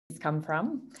come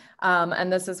from.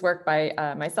 And this is work by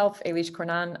myself, Ailís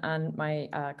Cournane, and my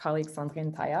colleague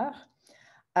Sandrine Tailleur.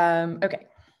 Okay.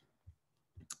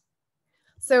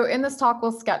 So in this talk,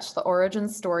 we'll sketch the origin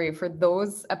story for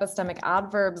those epistemic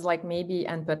adverbs like maybe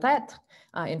and peut-être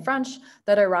in French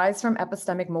that arise from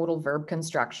epistemic modal verb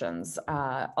constructions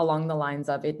along the lines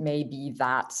of it may be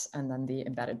that, and then the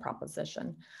embedded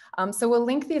proposition. So we'll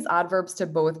link these adverbs to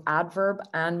both adverb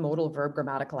and modal verb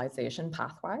grammaticalization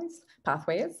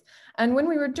pathways. And when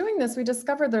we were doing this, we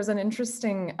discovered there's an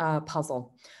interesting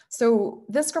puzzle. So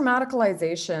this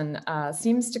grammaticalization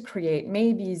seems to create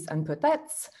maybes and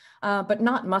peut-êtres, but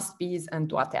not must-be's and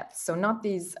doit-être. So not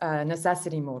these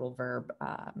necessity modal verb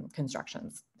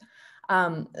constructions.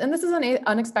 And this is an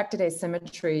unexpected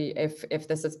asymmetry if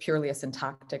this is purely a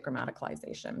syntactic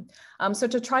grammaticalization. So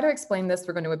to try to explain this,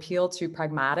 we're going to appeal to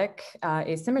pragmatic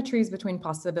asymmetries between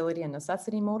possibility and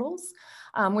necessity modals,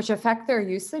 which affect their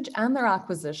usage and their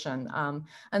acquisition.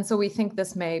 And so we think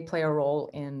this may play a role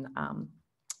in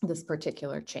this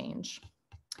particular change.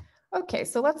 Okay,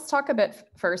 so let's talk a bit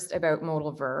first about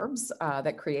modal verbs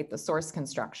that create the source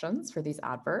constructions for these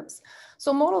adverbs.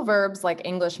 So modal verbs like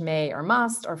English may or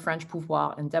must or French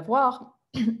pouvoir and devoir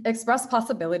express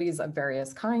possibilities of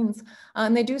various kinds.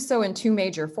 And they do so in two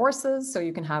major forces. So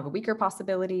you can have a weaker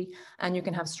possibility and you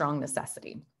can have stronger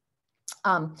necessity.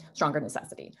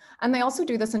 And they also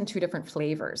do this in two different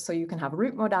flavors. So you can have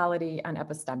root modality and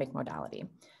epistemic modality.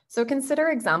 So consider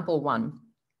example 1.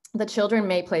 The children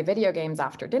may play video games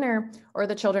after dinner, or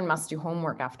the children must do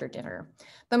homework after dinner.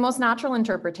 The most natural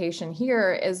interpretation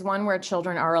here is one where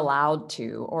children are allowed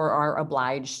to or are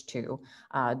obliged to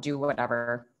do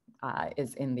whatever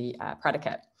is in the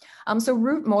predicate. So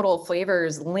root modal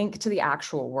flavors link to the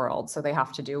actual world. So they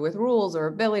have to do with rules or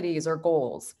abilities or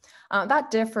goals.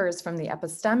 That differs from the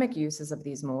epistemic uses of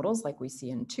these modals like we see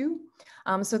in 2.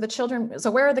 So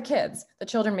where are the kids? The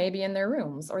children may be in their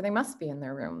rooms or they must be in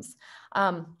their rooms.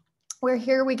 Where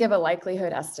here we give a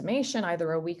likelihood estimation,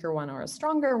 either a weaker one or a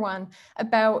stronger one,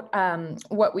 about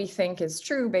what we think is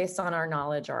true based on our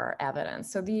knowledge or our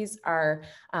evidence. So these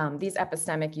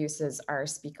epistemic uses are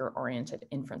speaker-oriented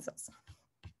inferences.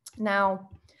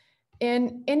 Now,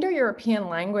 in Indo-European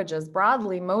languages,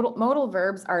 broadly, modal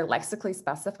verbs are lexically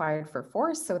specified for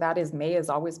force. So that is, may is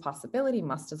always possibility,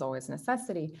 must is always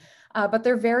necessity, but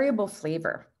they're variable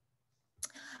flavor.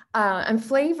 And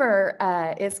flavor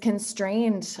is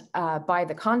constrained by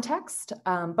the context,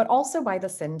 but also by the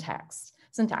syntax.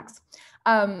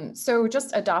 So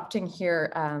just adopting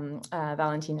here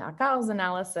Valentine Accar's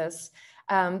analysis,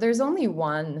 there's only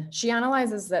one. She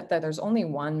analyzes that there's only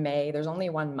one may, there's only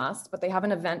one must, but they have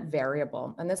an event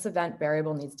variable. And this event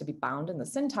variable needs to be bound in the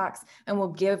syntax and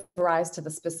will give rise to the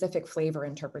specific flavor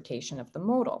interpretation of the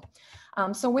modal.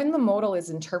 So when the modal is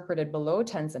interpreted below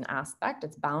tense and aspect,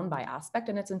 it's bound by aspect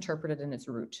and it's interpreted in its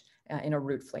root, in a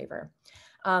root flavor.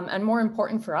 And more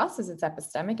important for us is its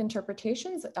epistemic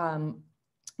interpretations.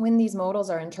 When these modals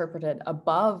are interpreted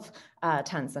above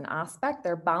tense and aspect,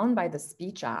 they're bound by the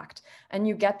speech act, and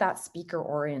you get that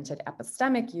speaker-oriented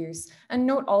epistemic use. And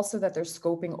note also that they're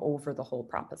scoping over the whole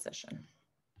proposition.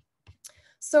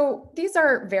 So these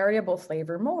are variable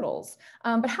flavor modals,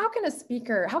 but how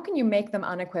can you make them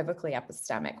unequivocally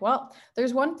epistemic? Well,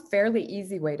 there's one fairly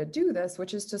easy way to do this,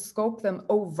 which is to scope them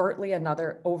overtly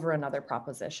over another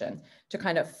proposition to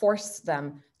kind of force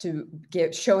them to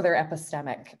show their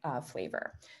epistemic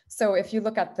flavor. So if you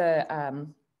look at the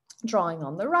drawing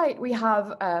on the right, we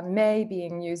have may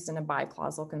being used in a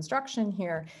biclausal construction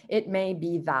here. It may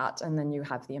be that, and then you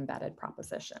have the embedded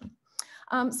proposition.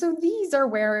 So these are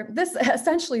where this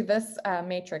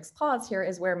matrix clause here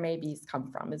is where maybes come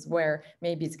from, is where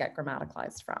maybes get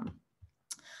grammaticalized from.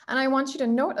 And I want you to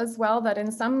note as well that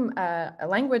in some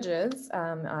languages,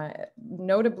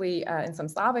 notably in some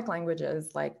Slavic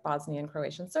languages like Bosnian,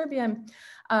 Croatian, Serbian,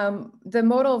 the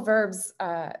modal verbs,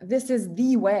 this is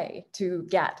the way to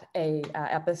get a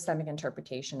epistemic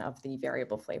interpretation of the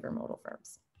variable flavor modal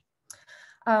verbs.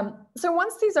 So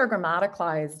once these are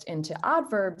grammaticalized into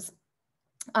adverbs,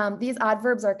 these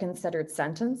adverbs are considered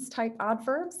sentence type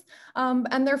adverbs,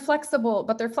 and they're flexible,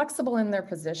 but they're flexible in their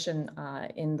position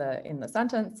in the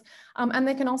sentence, and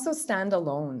they can also stand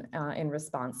alone in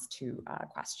response to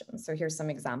questions. So here's some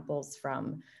examples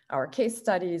from our case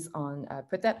studies on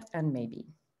peut-être and maybe.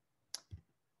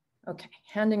 Okay,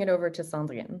 handing it over to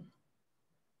Sandrine.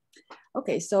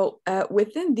 Okay, so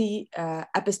within the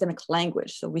epistemic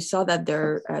language, so we saw that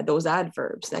there are those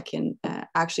adverbs that can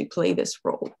actually play this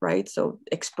role, right? So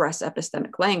express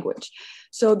epistemic language.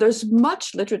 So there's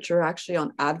much literature actually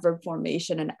on adverb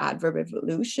formation and adverb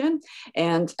evolution.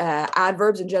 And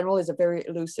adverbs in general is a very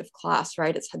elusive class,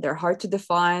 right? They're hard to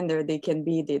define,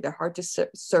 they're hard to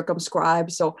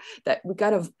circumscribe. So that we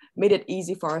kind of made it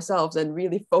easy for ourselves and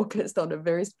really focused on a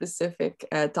very specific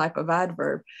type of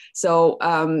adverb. So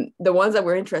the ones that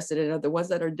we're interested in are the ones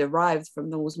that are derived from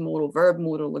those modal verb,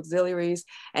 modal auxiliaries.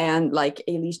 And like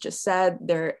Ailís just said,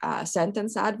 they're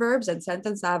sentence adverbs, and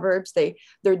sentence adverbs,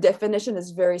 their definition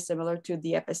is very similar to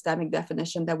the epistemic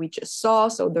definition that we just saw.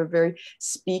 So they're very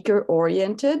speaker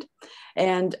oriented.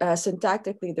 And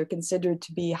syntactically, they're considered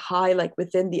to be high, like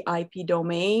within the IP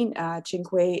domain.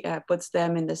 Cinque puts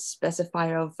them in the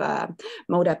specifier of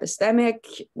mode epistemic,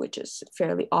 which is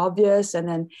fairly obvious. And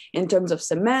then in terms of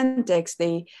semantics,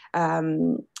 they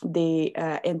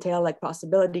entail like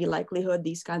possibility, likelihood,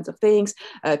 these kinds of things.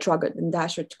 Trogart and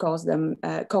Dashert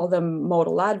call them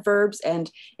modal adverbs. And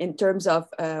in terms of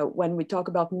when we talk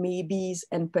about maybes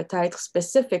and peut-être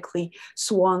specifically,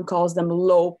 Swan calls them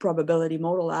low probability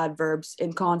modal adverbs,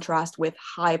 in contrast with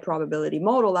high probability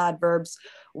modal adverbs,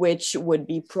 which would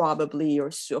be probably or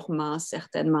sûrement,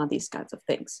 certainement, these kinds of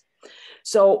things.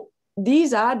 So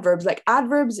these adverbs, like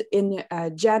adverbs in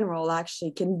general,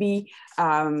 actually can be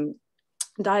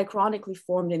diachronically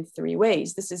formed in three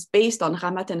ways. This is based on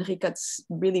Ramat and Ricot's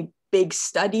really big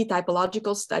study,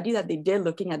 typological study that they did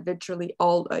looking at virtually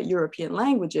all European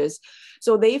languages.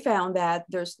 So they found that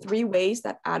there's three ways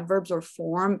that adverbs are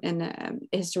formed in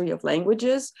history of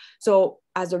languages. So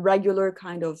as a regular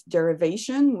kind of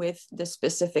derivation with the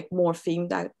specific morpheme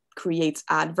that creates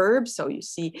adverbs. So you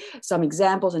see some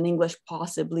examples in English,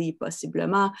 possibly,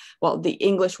 possiblement. Well, the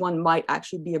English one might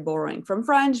actually be a borrowing from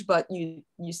French, but you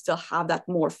still have that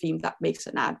morpheme that makes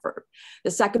an adverb.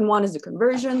 The second one is the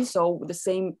conversion. So the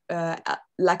same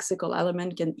lexical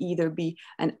element can either be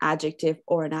an adjective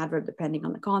or an adverb, depending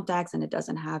on the context, and it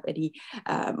doesn't have any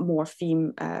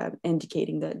morpheme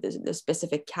indicating the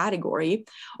specific category.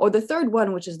 Or the third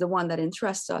one, which is the one that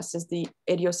interests us, is the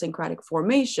idiosyncratic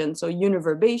formation. So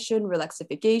univerbation,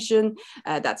 relaxification,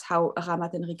 that's how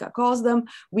Ramat and Ricot calls them.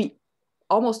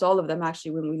 Almost all of them,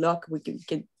 actually, when we look, we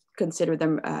can consider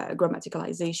them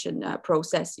grammaticalization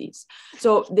processes.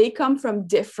 So they come from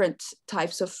different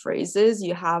types of phrases.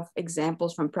 You have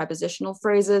examples from prepositional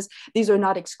phrases. These are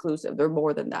not exclusive, they're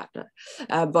more than that.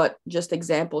 But just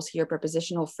examples here,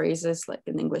 prepositional phrases like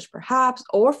in English perhaps,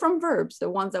 or from verbs, the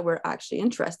ones that we're actually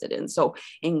interested in. So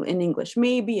in English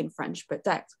maybe, in French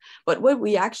peut-être. But what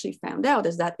we actually found out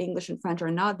is that English and French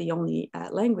are not the only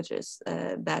languages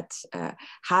that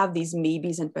have these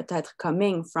maybes and peut-être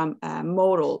coming from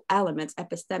modal elements,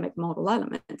 epistemic modal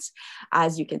elements.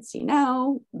 As you can see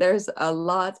now, there's a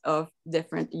lot of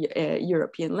different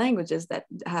European languages that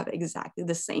have exactly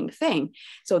the same thing.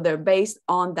 So they're based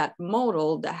on that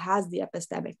modal that has the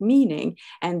epistemic meaning,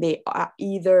 and they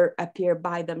either appear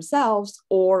by themselves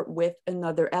or with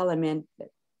another element,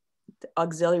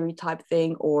 auxiliary type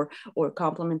thing or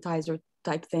complementizer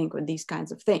type thing, or these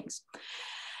kinds of things.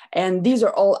 And these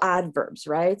are all adverbs,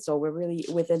 right? So we're really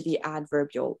within the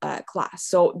adverbial class.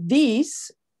 So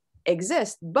these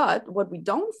exist, but what we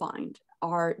don't find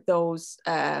are those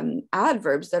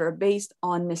adverbs that are based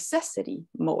on necessity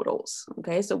modals,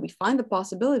 okay? So we find the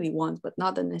possibility ones, but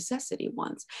not the necessity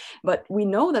ones. But we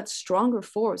know that stronger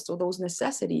force, so those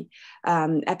necessity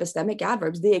epistemic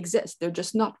adverbs, they exist. They're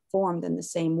just not formed in the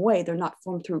same way. They're not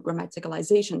formed through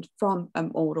grammaticalization from a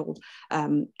modal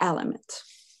element.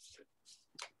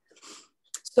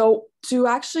 So to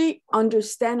actually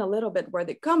understand a little bit where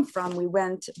they come from, we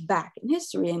went back in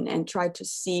history and tried to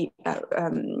see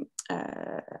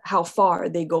how far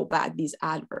they go back, these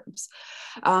adverbs.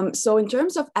 So in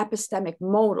terms of epistemic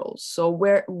modals, so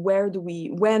when do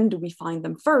we find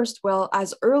them first? Well,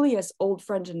 as early as Old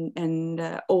French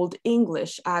and Old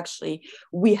English, actually,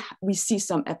 we see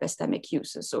some epistemic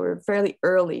uses. So we're fairly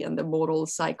early in the modal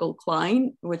cycle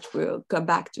climb, which we'll come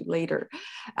back to later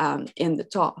in the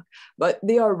talk, but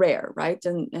they are rare, right?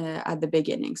 And at the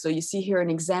beginning. So you see here an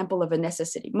example of a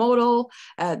necessity modal,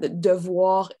 the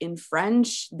devoir in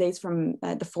French dates from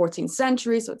the 14th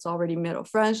century, so it's already Middle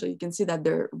French. So you can see that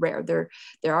they're rare.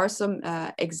 There are some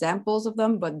examples of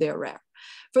them, but they're rare.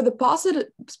 For the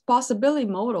possibility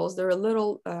modals, they're a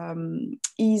little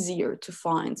easier to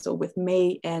find. So with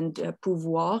mais and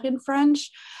pouvoir in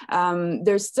French,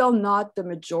 there's still not the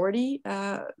majority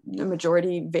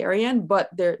variant, but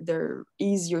they're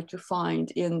easier to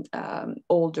find in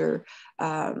older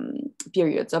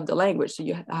periods of the language. So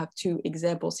you have two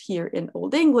examples here in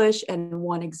Old English and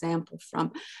one example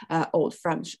from Old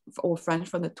French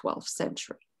from the 12th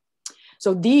century.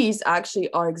 So these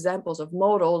actually are examples of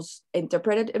modals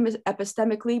interpreted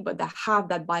epistemically, but that have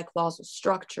that biclausal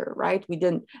structure, right? We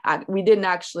didn't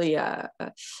actually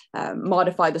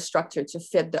modify the structure to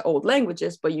fit the old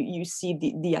languages, but you see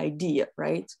the idea,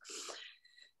 right?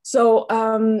 So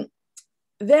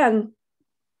then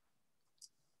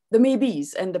the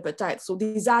maybes and the peut-être, so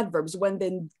these adverbs, when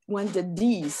did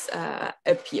these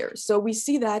appear? So we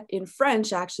see that in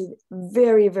French actually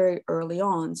very, very early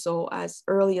on. So as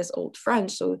early as Old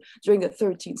French, so during the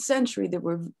 13th century, they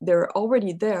were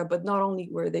already there, but not only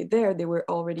were they there, they were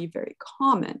already very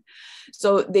common.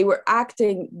 So they were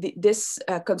acting, this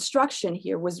construction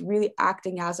here was really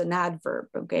acting as an adverb,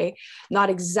 okay? Not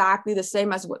exactly the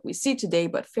same as what we see today,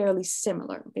 but fairly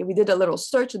similar. Okay? We did a little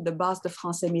search in the Base de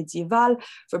Français médiéval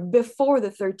for before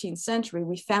the 13th century,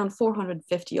 we found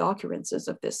 450 occurrences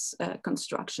of this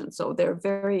construction. So they're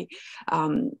very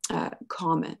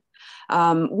common.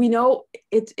 We know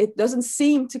it doesn't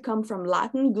seem to come from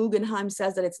Latin. Guggenheim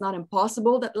says that it's not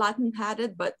impossible that Latin had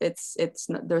it, but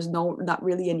there's not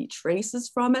really any traces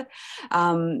from it.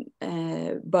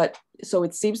 But so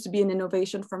it seems to be an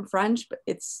innovation from French, but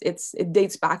it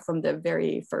dates back from the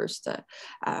very first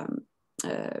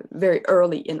very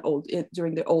early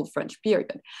during the Old French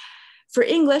period. For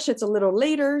English, it's a little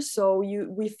later, so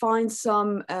we find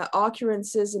some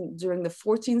occurrences during the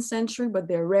 14th century, but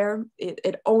they're rare.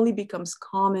 It only becomes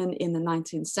common in the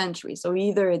 19th century. So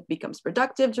either it becomes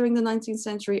productive during the 19th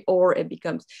century or it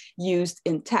becomes used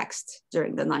in text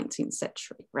during the 19th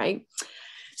century, right?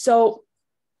 So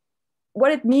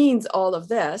what it means, all of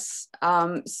this,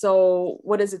 so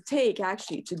what does it take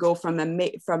actually to go from an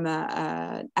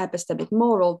epistemic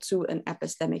modal to an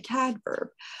epistemic adverb?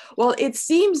 Well, it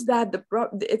seems that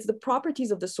it's the properties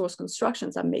of the source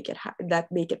constructions that make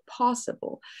it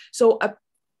possible. So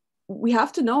we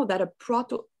have to know that a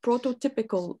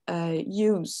prototypical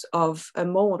use of a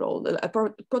modal, a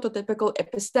prototypical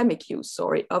epistemic use,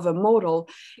 of a modal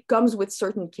comes with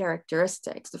certain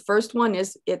characteristics. The first one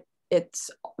is it's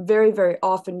very, very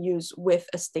often used with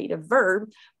a stative verb,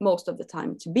 most of the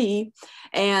time to be,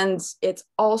 and it's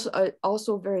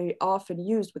also very often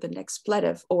used with an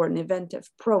expletive or an eventive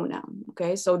pronoun,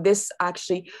 okay? So this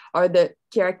actually are the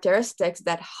characteristics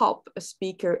that help a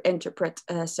speaker interpret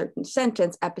a certain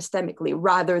sentence epistemically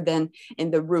rather than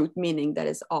in the root meaning that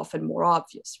is often more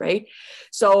obvious, right?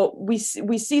 So we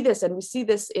see this, and we see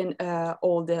this in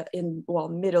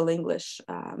Middle English,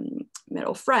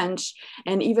 Middle French,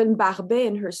 and even Barbet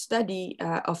in her study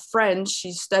of French,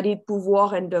 she studied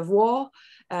pouvoir and devoir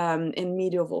in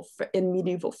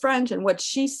medieval French, and what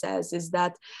she says is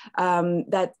that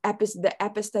the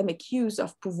epistemic use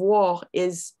of pouvoir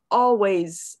is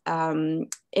always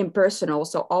impersonal,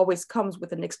 so always comes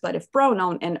with an expletive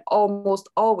pronoun and almost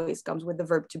always comes with the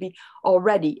verb to be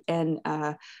already in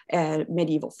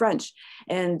medieval French.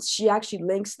 And she actually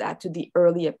links that to the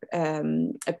early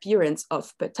appearance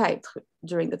of peut-être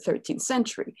during the 13th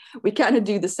century. We kind of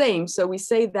do the same. So we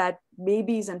say that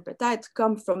maybes and peut-être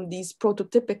come from these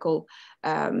prototypical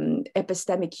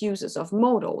epistemic uses of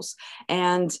modals.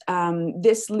 And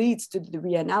this leads to the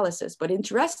reanalysis. But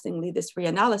interestingly, this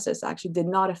reanalysis actually did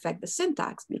not affect the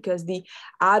syntax because the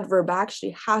adverb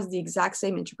actually has the exact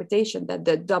same interpretation that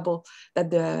the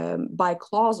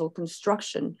biclausal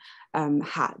construction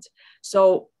had.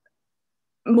 So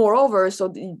moreover, so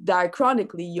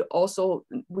diachronically,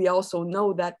 we also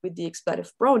know that with the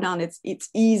expletive pronoun, it's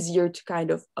easier to kind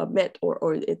of omit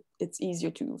or it's easier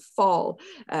to fall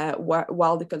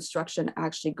while the construction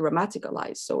actually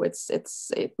grammaticalized. So it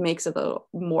makes it a little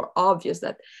more obvious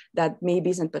that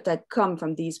maybes and peut-être come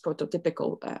from these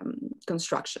prototypical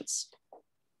constructions.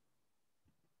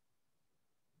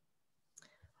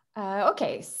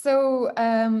 Okay, so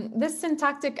this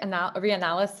syntactic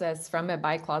reanalysis from a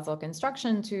biclausal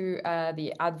construction to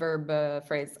the adverb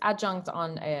phrase adjunct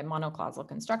on a monoclausal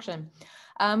construction.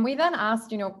 We then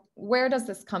asked, where does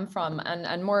this come from?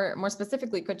 And more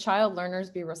specifically, could child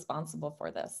learners be responsible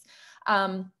for this?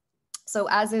 So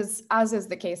as is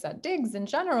the case at Diggs in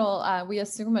general, we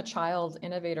assume a child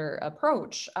innovator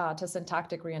approach to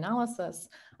syntactic reanalysis.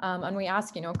 And we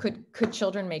ask, could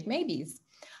children make maybes?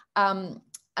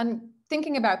 And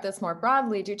thinking about this more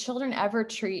broadly, do children ever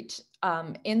treat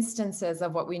instances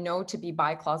of what we know to be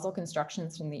biclausal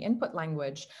constructions from the input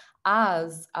language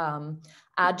as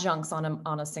adjuncts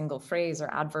on a single phrase,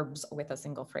 or adverbs with a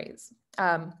single phrase?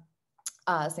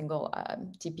 Single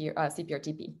TP, CP or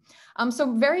TP.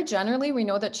 So very generally, we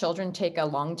know that children take a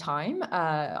long time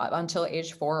until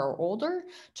age 4 or older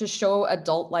to show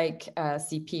adult-like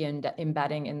CP and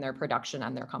embedding in their production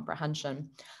and their comprehension.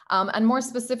 And more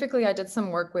specifically, I did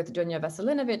some work with Dunia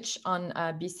Veselinovic on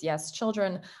BCS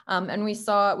children, and we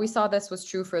saw this was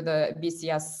true for the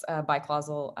BCS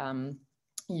biclausal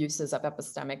uses of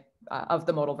epistemic of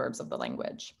the modal verbs of the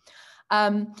language.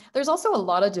 There's also a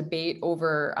lot of debate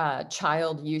over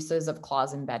child uses of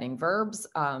clause embedding verbs,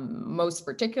 most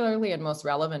particularly and most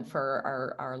relevant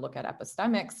for our look at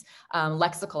epistemics,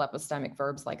 lexical epistemic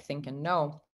verbs like think and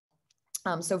know.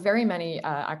 So very many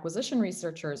acquisition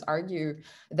researchers argue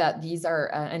that these are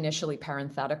initially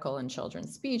parenthetical in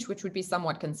children's speech, which would be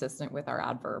somewhat consistent with our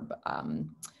adverb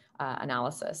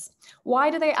analysis.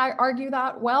 Why do they argue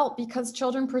that? Well, because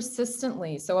children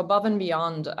persistently, so above and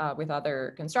beyond with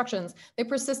other constructions, they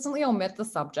persistently omit the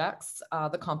subjects,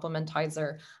 the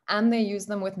complementizer, and they use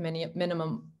them with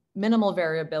minimal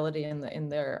variability in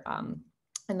their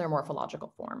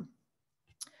morphological form.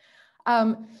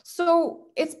 So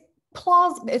it's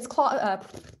plausible,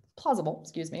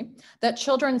 excuse me, that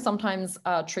children sometimes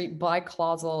treat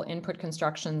biclausal input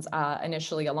constructions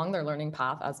initially along their learning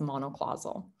path as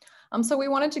monoclausal. So we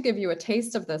wanted to give you a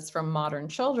taste of this from modern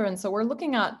children. So we're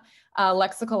looking at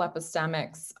lexical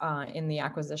epistemics in the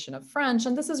acquisition of French,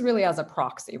 and this is really as a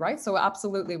proxy, right? So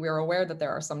absolutely, we're aware that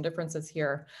there are some differences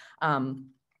here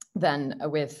than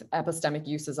with epistemic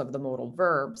uses of the modal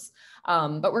verbs.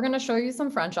 But we're going to show you some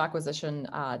French acquisition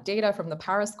data from the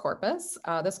Paris corpus.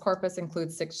 This corpus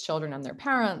includes 6 children and their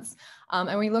parents.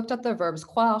 And we looked at the verbs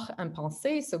croire and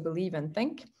penser, so believe and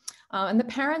think. And the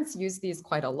parents use these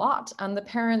quite a lot. And the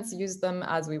parents use them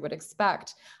as we would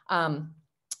expect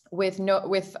with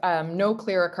no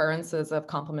clear occurrences of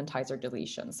complementizer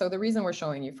deletion. So the reason we're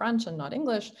showing you French and not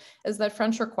English is that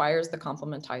French requires the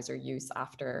complementizer use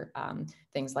after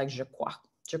things like je crois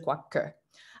que.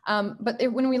 But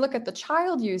when we look at the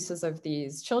child uses of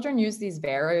these, children use these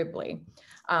variably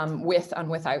with and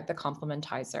without the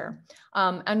complementizer.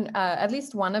 At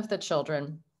least one of the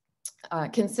children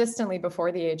consistently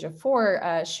before the age of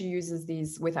 4, she uses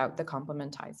these without the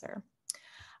complementizer.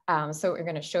 So we're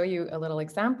going to show you a little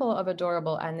example of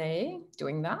adorable Anae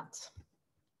doing that.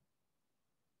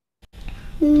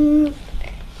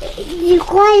 Je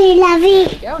crois les laver.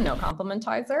 There you go, no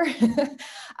complementizer.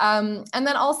 And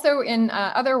then also in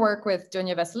other work with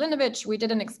Dunia Veselinovic, we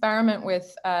did an experiment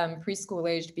with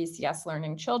preschool-aged BCS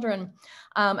learning children.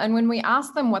 And when we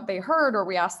asked them what they heard, or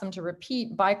we asked them to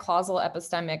repeat biclausal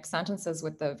epistemic sentences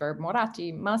with the verb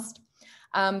morati, must,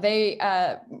 they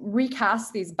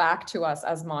recast these back to us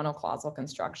as monoclausal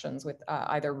constructions with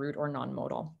either root or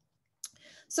non-modal.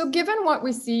 So given what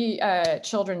we see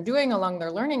children doing along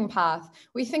their learning path,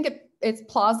 we think it's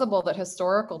plausible that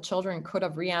historical children could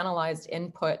have reanalyzed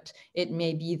input, it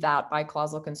may be that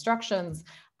biclausal constructions,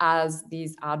 as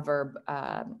these adverb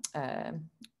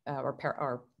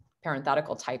or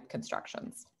parenthetical type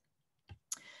constructions.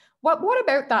 What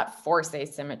about that force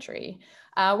asymmetry?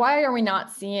 Why are we not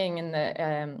seeing in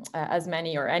the as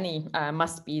many or any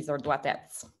must-be's or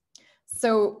doit-être?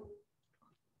 So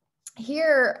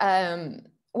here,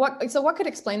 what could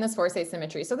explain this force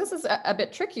asymmetry? So this is a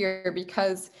bit trickier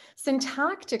because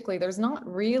syntactically, there's not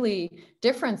really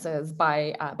differences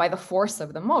by the force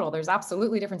of the modal. There's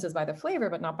absolutely differences by the flavor,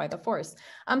 but not by the force.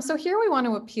 So here we want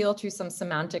to appeal to some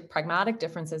semantic pragmatic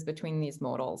differences between these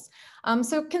modals.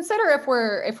 So consider if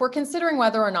we're considering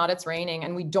whether or not it's raining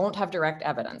and we don't have direct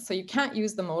evidence. So you can't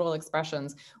use the modal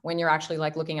expressions when you're actually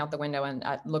like looking out the window and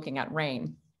looking at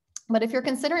rain. But if you're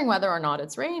considering whether or not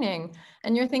it's raining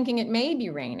and you're thinking it may be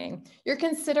raining, you're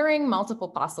considering multiple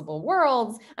possible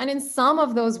worlds. And in some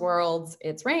of those worlds,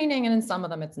 it's raining, and in some of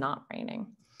them, it's not raining.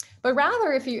 But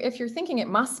rather, if you're thinking it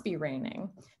must be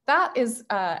raining, that is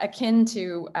akin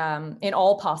to in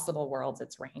all possible worlds,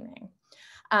 it's raining.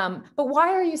 But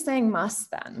why are you saying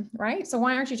must then, right? So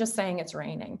why aren't you just saying it's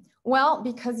raining? Well,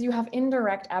 because you have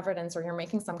indirect evidence, or you're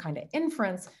making some kind of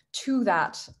inference to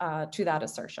that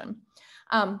assertion.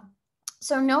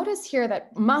 So notice here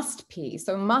that must P,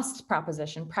 so must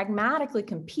proposition, pragmatically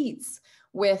competes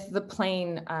with the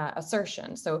plain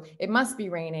assertion. So it must be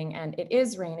raining and it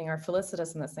is raining are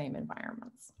felicitous in the same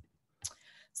environments.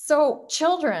 So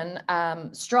children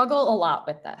struggle a lot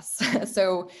with this.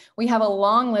 So we have a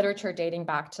long literature dating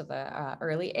back to the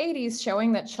early 80s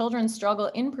showing that children struggle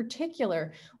in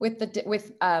particular with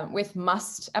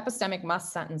epistemic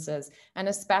must sentences, and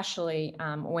especially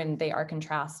when they are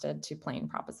contrasted to plain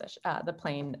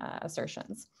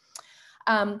assertions.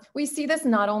 We see this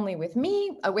not only with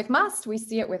must, we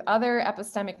see it with other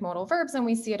epistemic modal verbs, and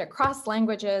we see it across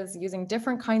languages using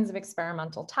different kinds of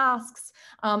experimental tasks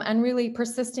and really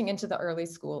persisting into the early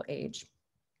school age.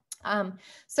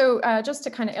 Just to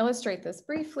kind of illustrate this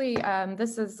briefly,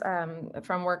 this is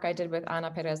from work I did with Ana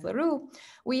Perez Leroux.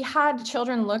 We had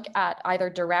children look at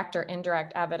either direct or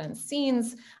indirect evidence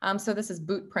scenes. So this is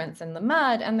boot prints in the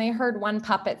mud, and they heard one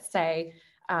puppet say,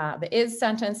 the is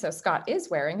sentence, so Scott is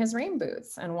wearing his rain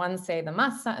boots, and one say the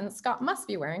must sentence, Scott must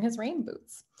be wearing his rain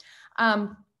boots.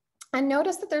 And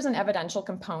notice that there's an evidential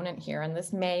component here, and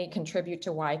this may contribute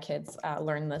to why kids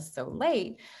learn this so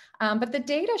late. But the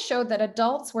data showed that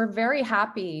adults were very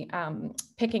happy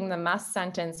picking the must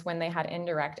sentence when they had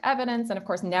indirect evidence, and of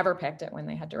course never picked it when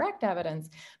they had direct evidence.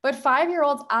 But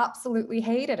 5-year-olds absolutely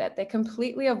hated it. They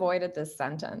completely avoided this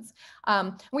sentence.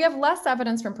 We have less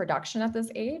evidence from production at this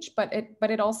age, but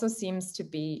it also seems to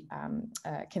be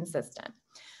consistent.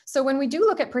 So when we do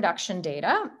look at production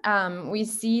data, we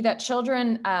see that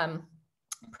children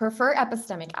prefer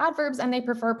epistemic adverbs, and they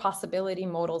prefer possibility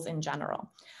modals in general.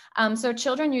 So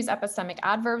children use epistemic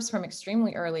adverbs from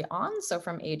extremely early on, so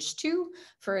from age 2.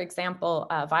 For example,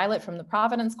 Violet from the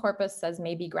Providence corpus says,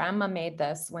 maybe grandma made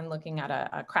this when looking at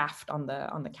a craft on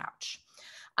the couch.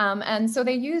 And so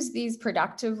they use these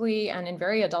productively and in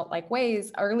very adult-like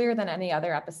ways earlier than any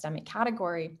other epistemic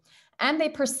category. And they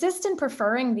persist in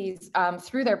preferring these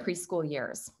through their preschool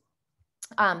years.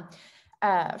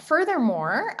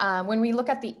 Furthermore, when we look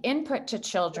at the input to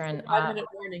children, 5-minute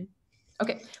warning.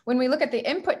 Okay, when we look at the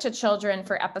input to children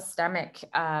for epistemic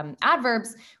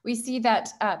adverbs, we see that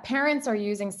parents are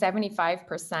using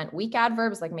 75% weak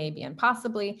adverbs like maybe and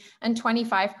possibly, and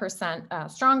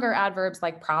 25% stronger adverbs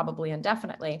like probably and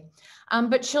definitely.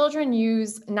 But children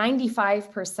use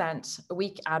 95%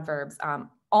 weak adverbs,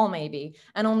 all maybe,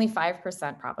 and only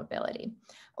 5% probability.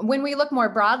 When we look more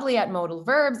broadly at modal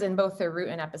verbs in both their root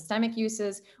and epistemic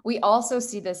uses, we also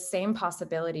see this same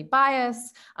possibility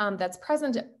bias that's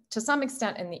present to some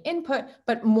extent in the input,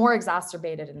 but more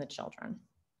exacerbated in the children.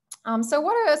 So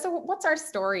what's our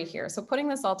story here? So putting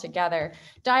this all together,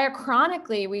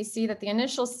 diachronically, we see that the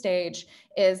initial stage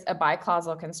is a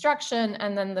biclausal construction,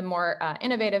 and then the more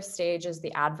innovative stage is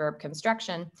the adverb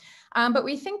construction. But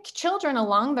we think children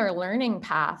along their learning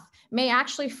path may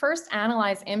actually first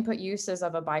analyze input uses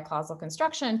of a biclausal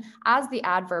construction as the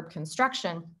adverb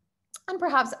construction.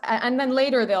 And then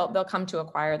later they'll come to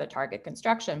acquire the target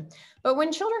construction. But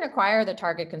when children acquire the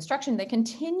target construction, they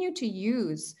continue to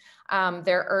use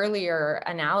their earlier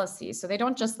analyses. So they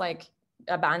don't just like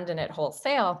abandon it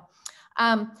wholesale.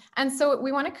 And so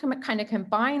we want to kind of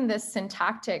combine this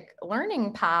syntactic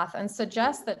learning path and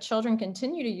suggest that children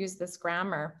continue to use this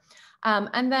grammar.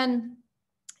 And then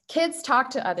kids talk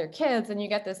to other kids, and you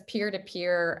get this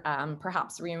peer-to-peer,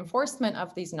 perhaps reinforcement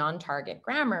of these non-target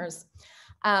grammars.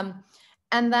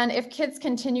 And then if kids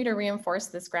continue to reinforce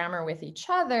this grammar with each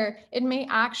other, it may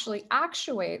actually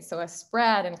actuate, so a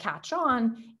spread and catch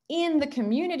on in the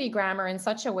community grammar in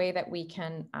such a way that we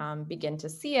can begin to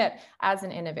see it as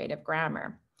an innovative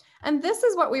grammar. And this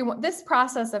is what we want. This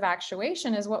process of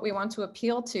actuation is what we want to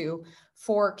appeal to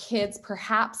for kids,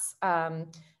 perhaps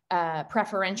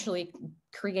preferentially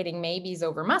creating maybes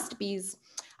over must-bes.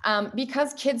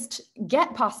 Because kids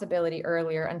get possibility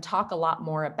earlier and talk a lot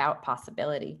more about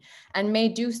possibility, and may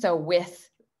do so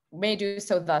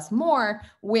thus more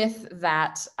with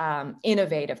that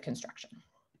innovative construction.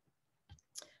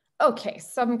 Okay,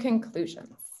 some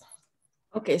conclusions.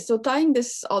 Okay, so tying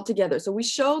this all together, so we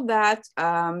showed that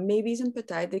maybes and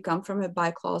petite, they come from a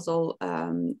biclausal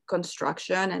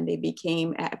construction, and they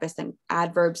became epistemic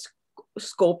adverbs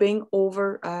scoping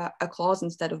over a clause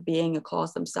instead of being a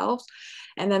clause themselves.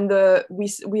 And then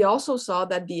we also saw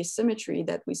that the asymmetry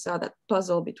that we saw, that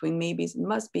puzzle between maybes and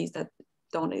must-bes that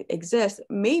don't exist,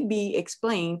 may be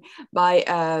explained by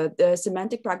the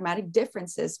semantic pragmatic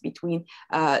differences between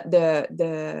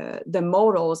the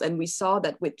modals. And we saw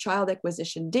that with child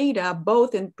acquisition data,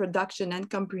 both in production and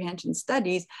comprehension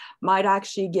studies, might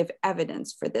actually give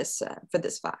evidence for this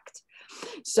fact.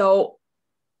 So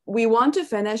we want to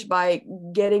finish by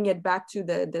getting it back to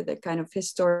the kind of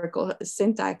historical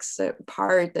syntax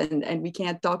part, and we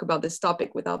can't talk about this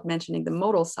topic without mentioning the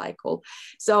modal cycle.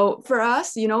 So for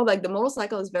us, you know, like the modal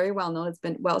cycle is very well known, it's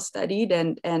been well studied,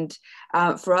 and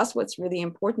for us, what's really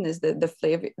important is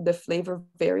the flavor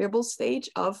variable stage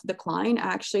of decline,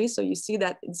 actually. So you see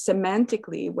that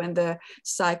semantically, when the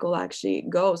cycle actually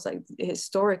goes, like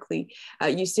historically,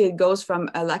 you see it goes from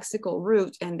a lexical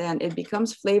root, and then it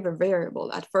becomes flavor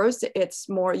variable. At first, it's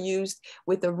more used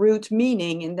with the root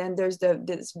meaning, and then there's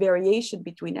this variation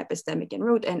between epistemic and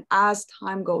root. And as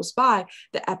time goes by,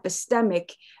 the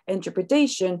epistemic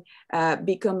interpretation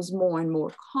becomes more and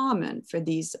more common for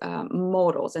these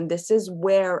modals. And this is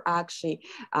where actually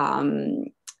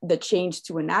the change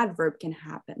to an adverb can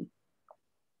happen.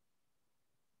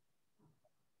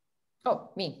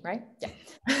 Oh, me, right? Yeah,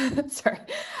 sorry.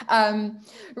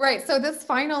 Right, so this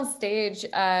final stage,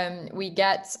 we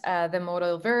get the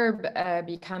modal verb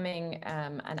becoming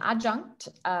an adjunct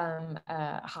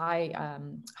high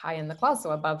in the clause, so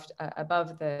above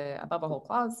a whole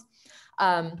clause.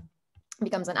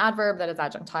 Becomes an adverb that is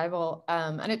adjunctival,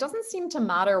 and it doesn't seem to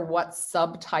matter what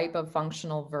subtype of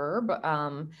functional verb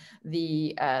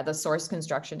the source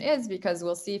construction is, because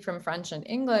we'll see from French and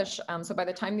English. So by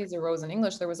the time these arose in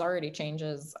English, there was already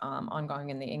changes ongoing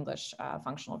in the English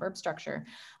functional verb structure,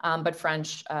 but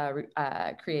French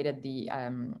created the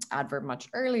adverb much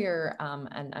earlier,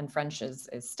 and French is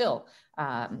still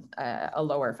a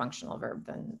lower functional verb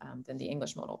than the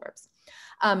English modal verbs.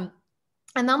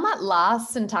 And on that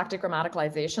last syntactic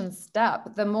grammaticalization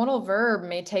step, the modal verb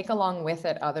may take along with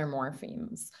it other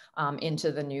morphemes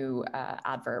into the new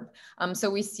adverb. So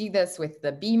we see this with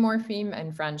the be morpheme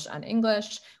in French and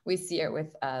English. We see it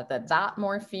with the that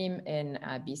morpheme in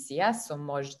BCS, so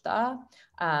možda.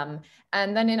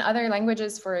 And then in other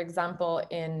languages, for example,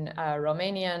 in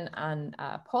Romanian and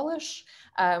Polish,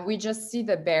 we just see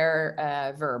the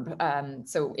bare verb.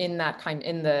 So in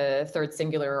the third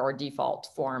singular or default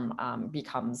form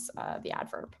becomes the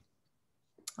adverb.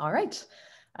 All right,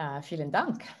 vielen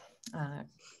Dank.